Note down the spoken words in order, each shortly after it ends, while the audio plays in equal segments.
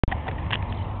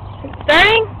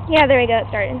Starting? Yeah, there we go, it's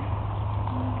starting.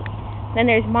 Then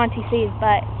there's Monty C's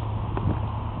butt.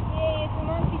 Yay, it's a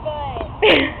Monty butt.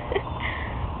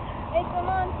 It's a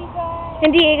Monty butt.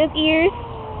 And Diego's ears.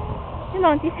 And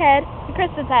Monty's head. And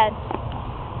Krista's head.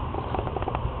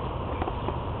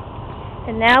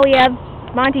 And now we have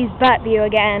Monty's butt view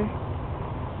again.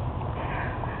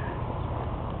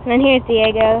 And then here's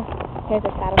Diego. Here's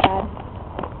his saddle pad.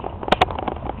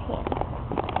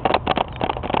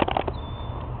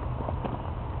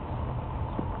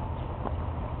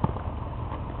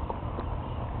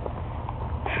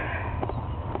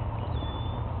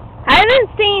 I haven't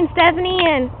seen Stephanie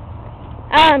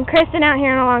and Kristen out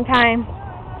here in a long time.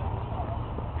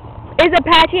 Is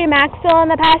Apache and Max still in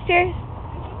the pasture?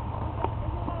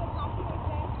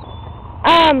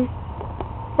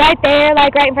 Right there,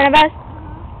 like right in front of us?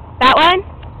 That one?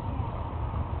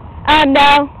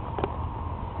 No.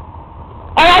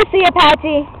 Oh, I see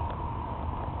Apache.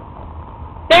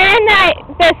 They're in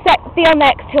the field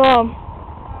next to him.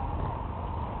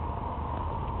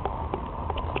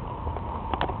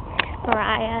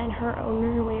 Mariah and her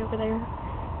owner way over there.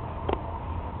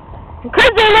 And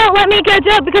Kristen won't let me catch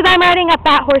up because I'm riding a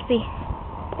fat horsey.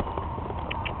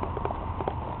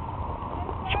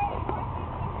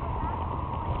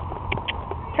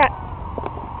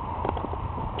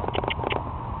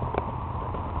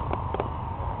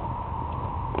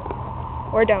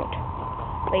 Or don't.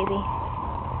 Lazy.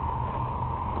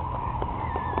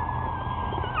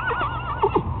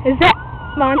 Is that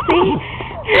Monty?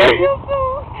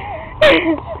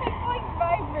 It's like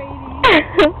vibrating.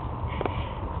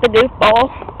 The goofball.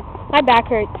 My back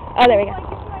hurts. Oh, there we go. Like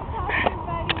it's my pasture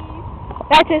buddy.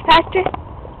 That's his pasture?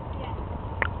 Yeah.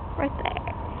 Right there.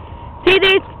 See,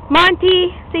 there's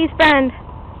Monty C's friend.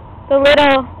 The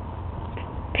little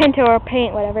Pinto or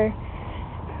paint, whatever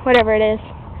it is.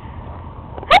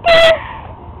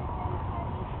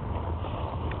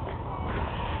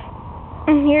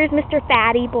 And here's Mr.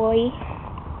 Fatty Boy.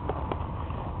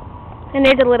 And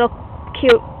there's a little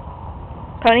cute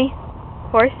pony?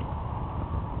 Horse?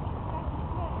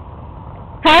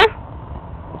 Huh?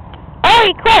 Oh,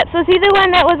 Eclipse. Was he the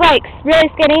one that was like really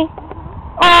skinny?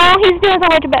 Oh, he's doing so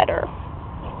much better.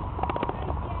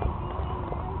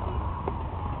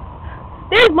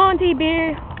 There's Monty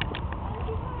Beer.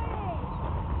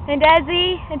 And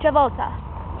Desi and Travolta.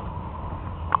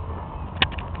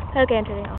 Okay, I'm turning off.